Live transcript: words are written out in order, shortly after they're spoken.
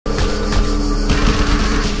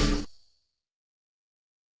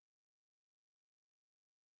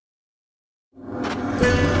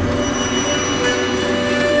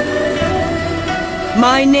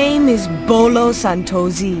My name is Bolo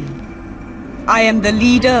Santosi. I am the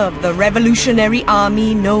leader of the revolutionary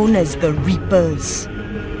army known as the Reapers.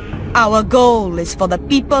 Our goal is for the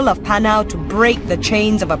people of Panau to break the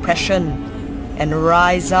chains of oppression and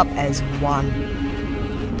rise up as one.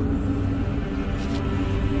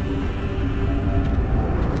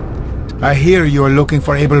 I hear you are looking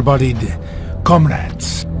for able-bodied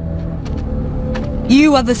comrades.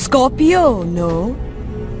 You are the Scorpio, no?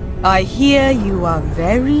 I hear you are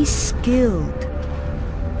very skilled.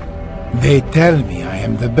 They tell me I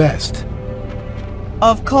am the best.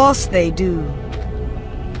 Of course they do.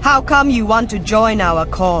 How come you want to join our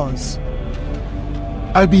cause?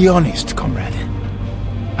 I'll be honest, comrade.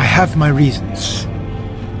 I have my reasons.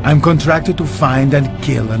 I'm contracted to find and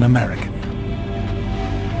kill an American.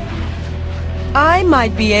 I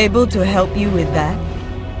might be able to help you with that.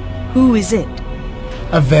 Who is it?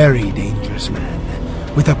 A very dangerous man,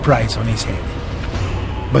 with a price on his head.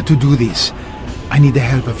 But to do this, I need the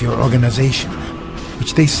help of your organization,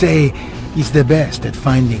 which they say is the best at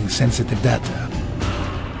finding sensitive data.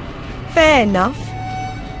 Fair enough.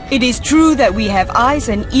 It is true that we have eyes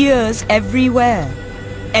and ears everywhere.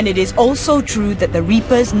 And it is also true that the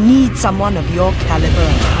Reapers need someone of your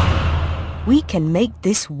caliber. We can make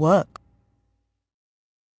this work.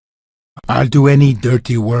 I'll do any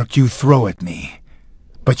dirty work you throw at me.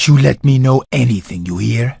 But you let me know anything, you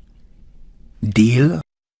hear? Deal?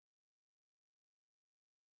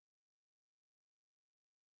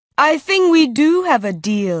 I think we do have a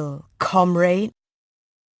deal, comrade.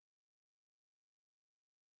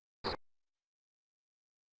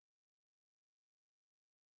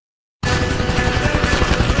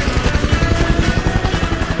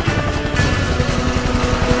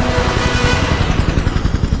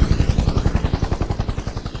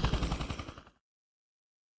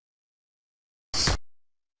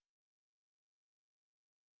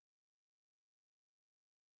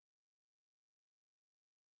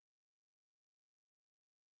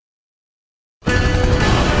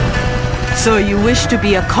 So you wish to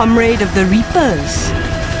be a comrade of the Reapers?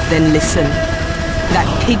 Then listen. That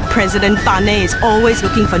pig president Tane is always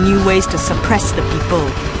looking for new ways to suppress the people.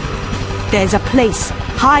 There's a place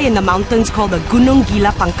high in the mountains called the Gunung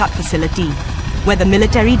Gila Pangkat facility, where the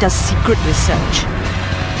military does secret research.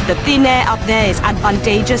 The thin air up there is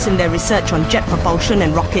advantageous in their research on jet propulsion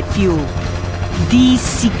and rocket fuel. These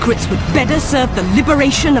secrets would better serve the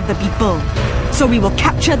liberation of the people. So we will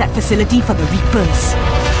capture that facility for the Reapers.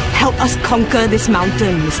 Help us conquer this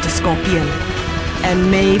mountain, Mr. Scorpion.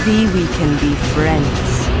 And maybe we can be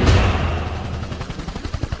friends.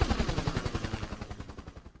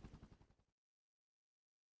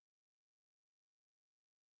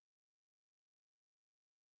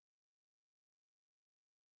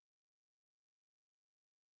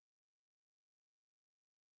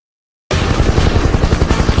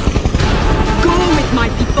 Go with my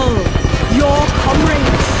people, your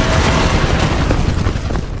comrades.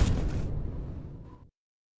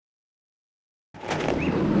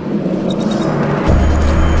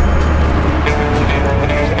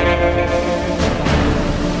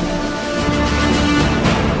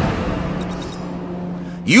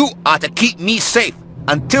 You are to keep me safe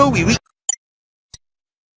until we reach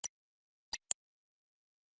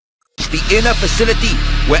the inner facility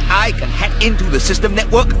where I can hack into the system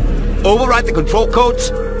network, override the control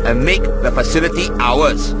codes, and make the facility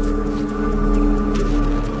ours.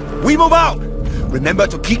 We move out! Remember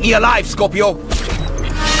to keep me alive, Scorpio! We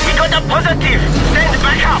got a positive! Send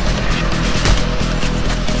back up!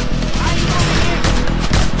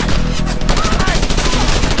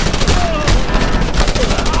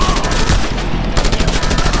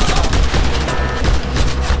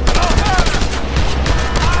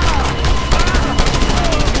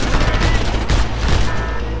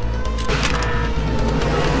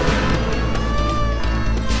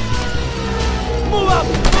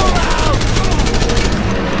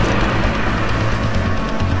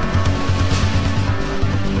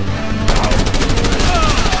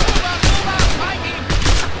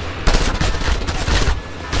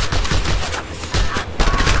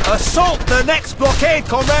 Assault the next blockade,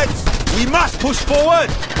 comrades! We must push forward!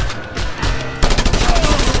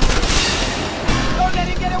 Don't let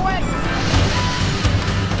him get away!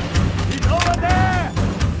 He's over there!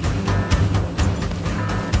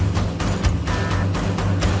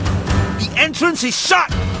 The entrance is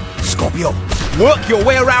shut! Scorpio, work your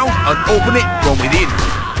way around and open it from within.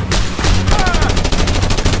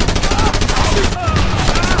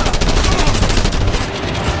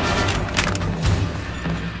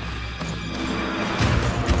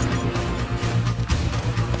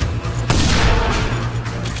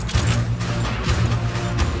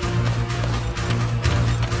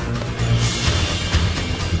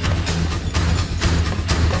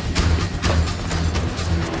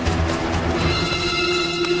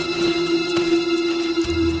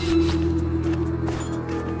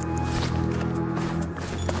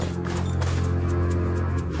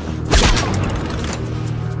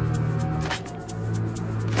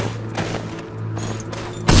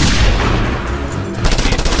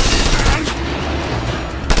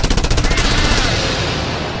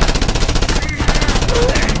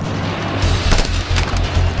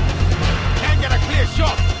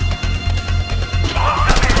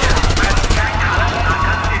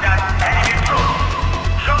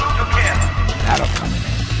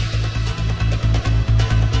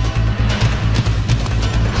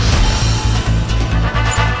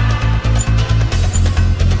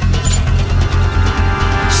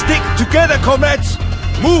 comrades!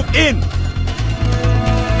 Move in!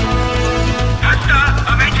 Hostile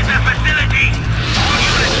have entered the facility. All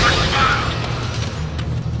units respond.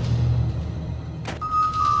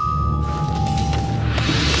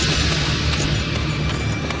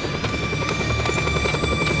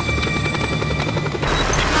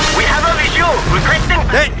 We have a visual. Requesting...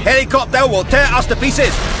 That helicopter will tear us to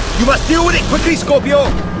pieces! You must deal with it quickly,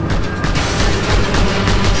 Scorpio!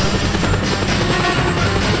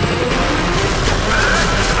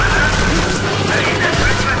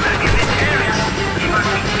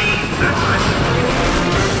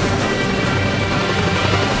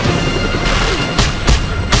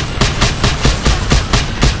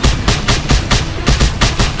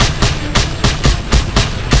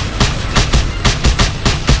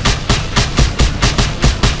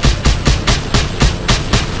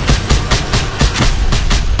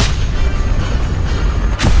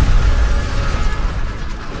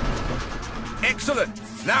 Excellent!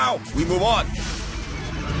 Now we move on.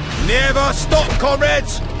 Never stop,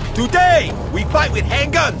 comrades! Today we fight with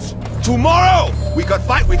handguns. Tomorrow we can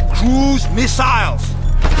fight with cruise missiles.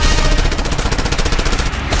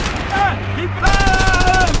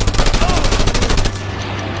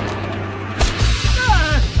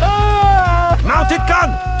 Mounted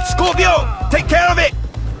gun! Scorpio! Take care of it!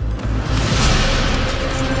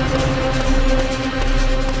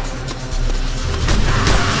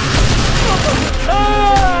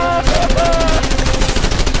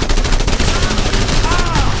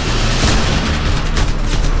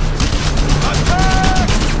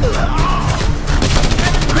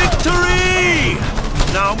 Victory!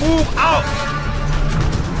 Now move out!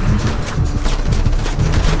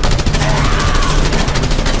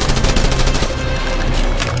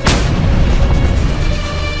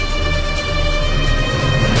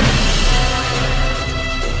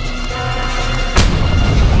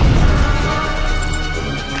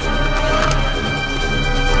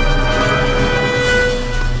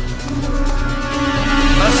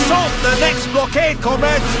 Assault the next blockade,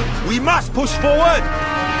 comrades! We must push forward!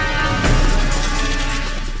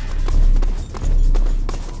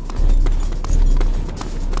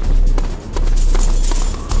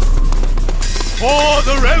 For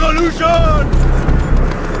the revolution!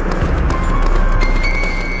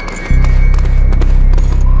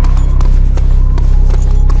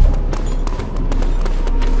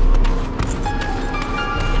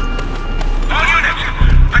 All units,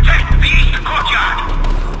 protect the east courtyard.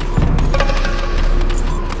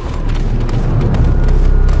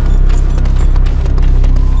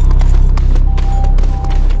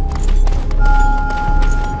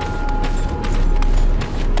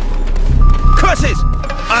 Curses!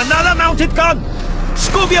 Another mounted gun!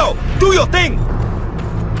 Scorpio, do your thing!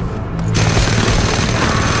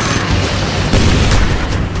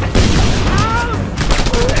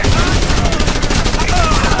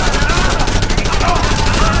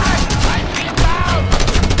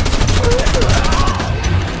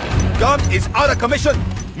 Gun is out of commission!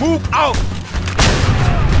 Move out!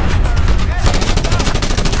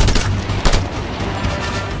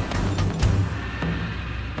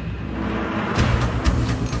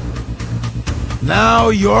 Now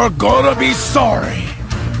you're gonna be sorry.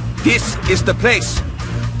 This is the place.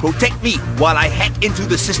 Protect me while I hack into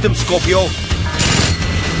the system, Scorpio.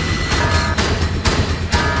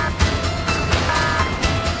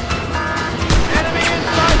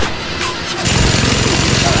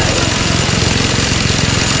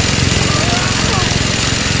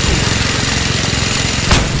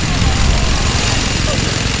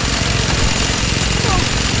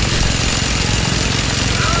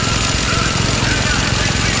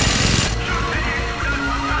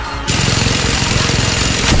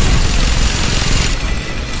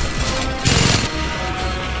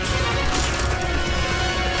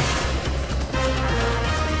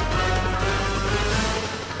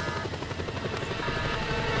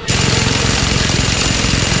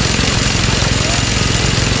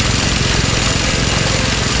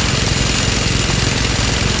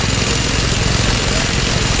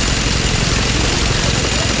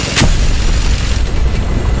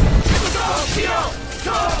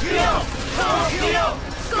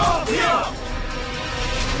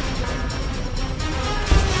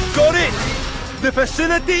 Got it! The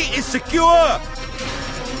facility is secure!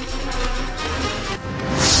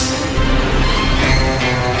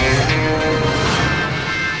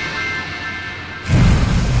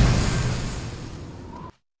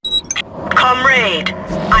 Comrade,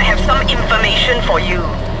 I have some information for you.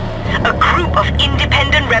 A group of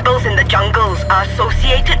independent rebels in the jungles are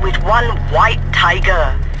associated with one white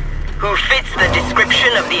tiger, who fits the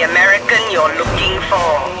description of the American you're looking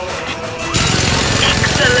for.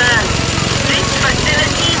 Excellent! This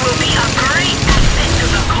facility will be a great asset to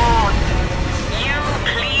the cause. You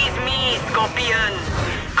please me, Scorpion.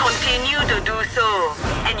 Continue to do so,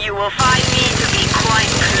 and you will find me to be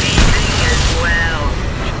quite pleasing as well.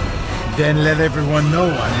 Then let everyone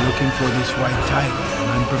know I'm looking for this white tiger,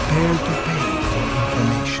 and I'm prepared to pay for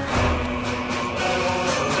information.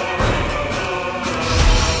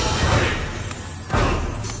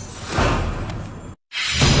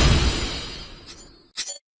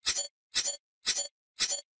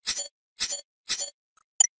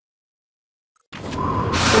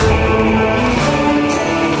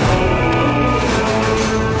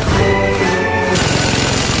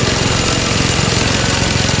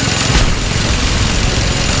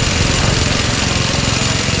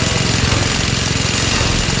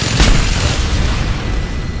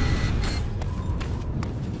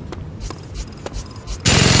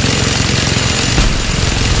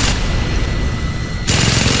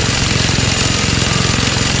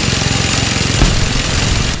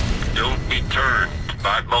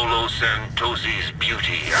 Santosi's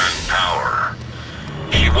beauty and power.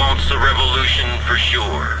 She wants a revolution for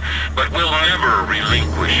sure, but will never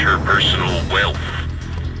relinquish her personal wealth.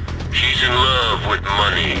 She's in love with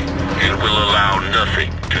money and will allow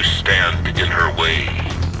nothing to stand in her way.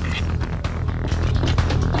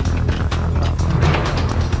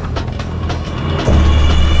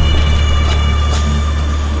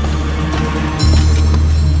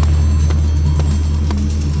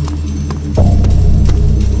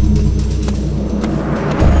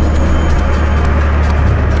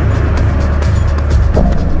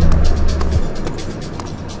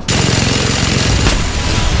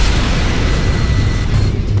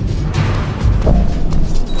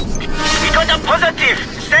 Positive!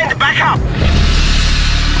 Send backup!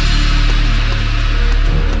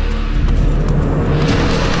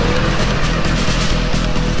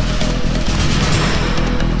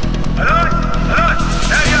 Alert! Alert!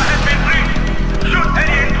 Area has been breached! Shoot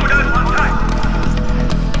any intruders on sight!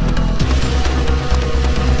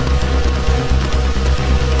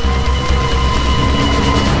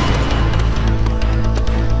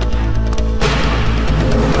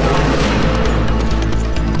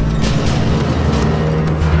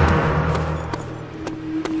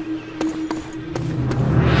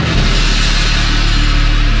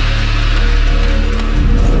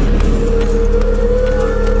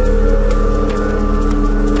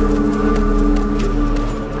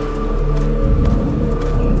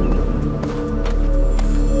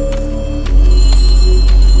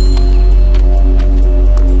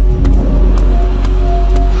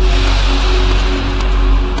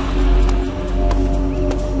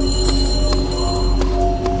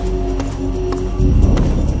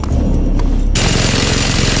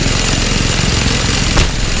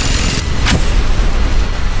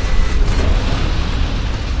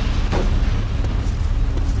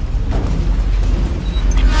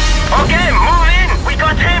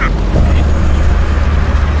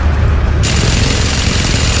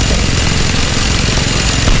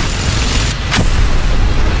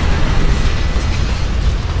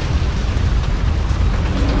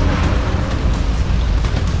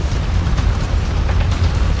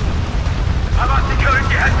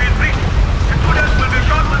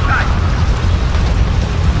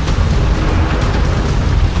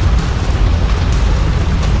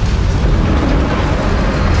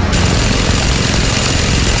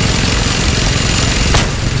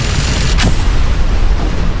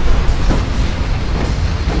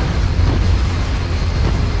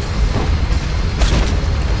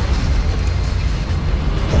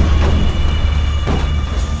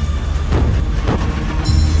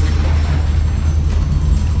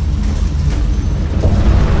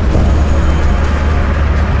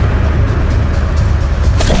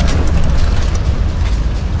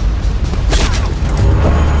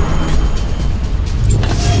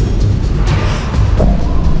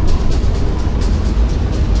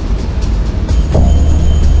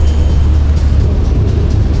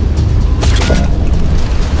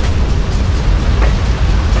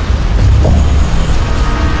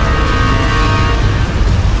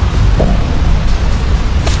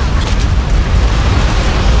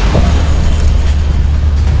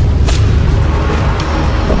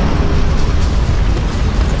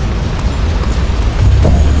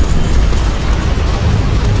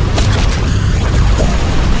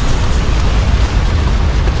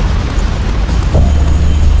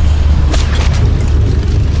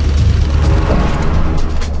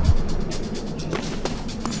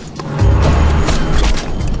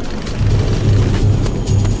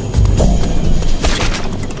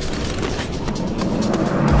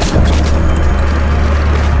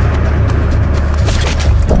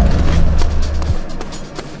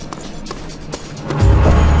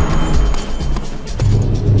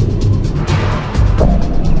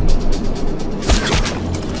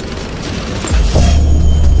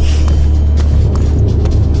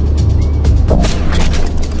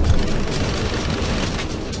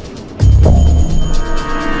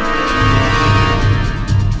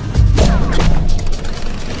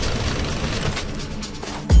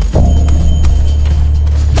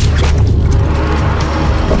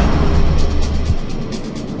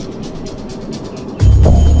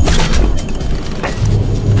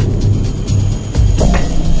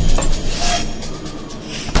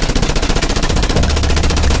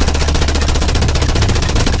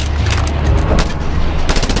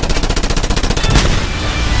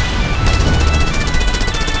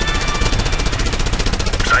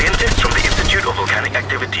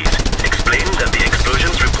 activities explained that the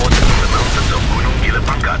explosions reported from the mountains of Gunung Gila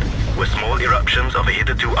Pangkat were small eruptions of a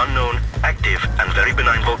hitherto unknown, active, and very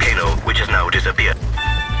benign volcano which has now disappeared.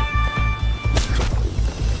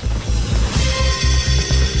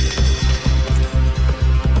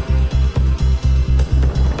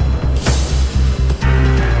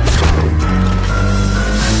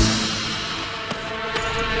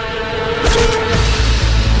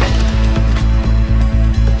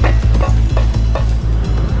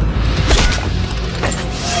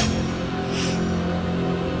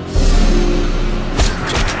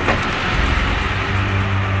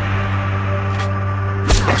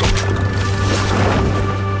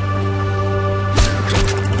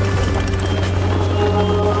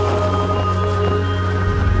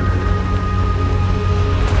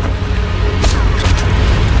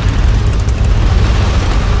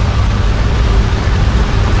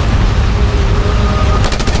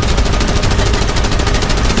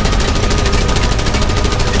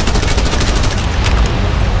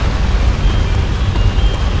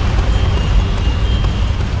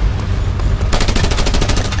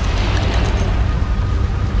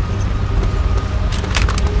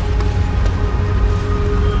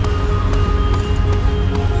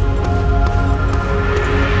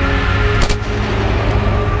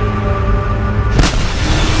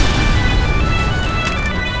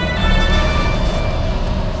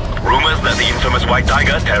 White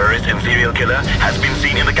Tiger, terrorist and serial killer, has been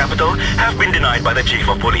seen in the capital have been denied by the Chief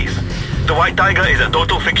of Police. The White Tiger is a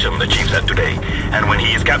total fiction, the Chief said today, and when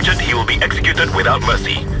he is captured, he will be executed without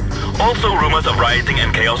mercy. Also, rumors of rioting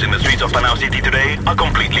and chaos in the streets of Panau City today are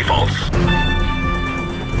completely false.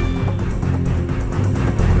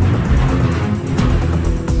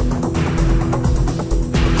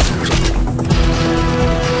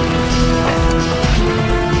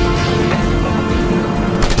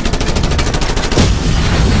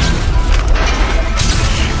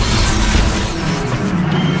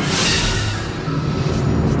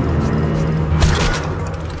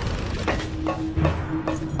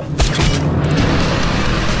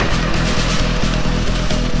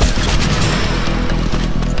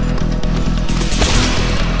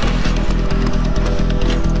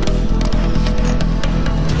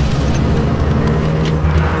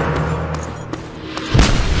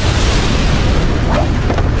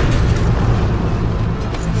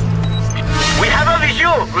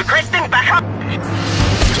 Requesting backup!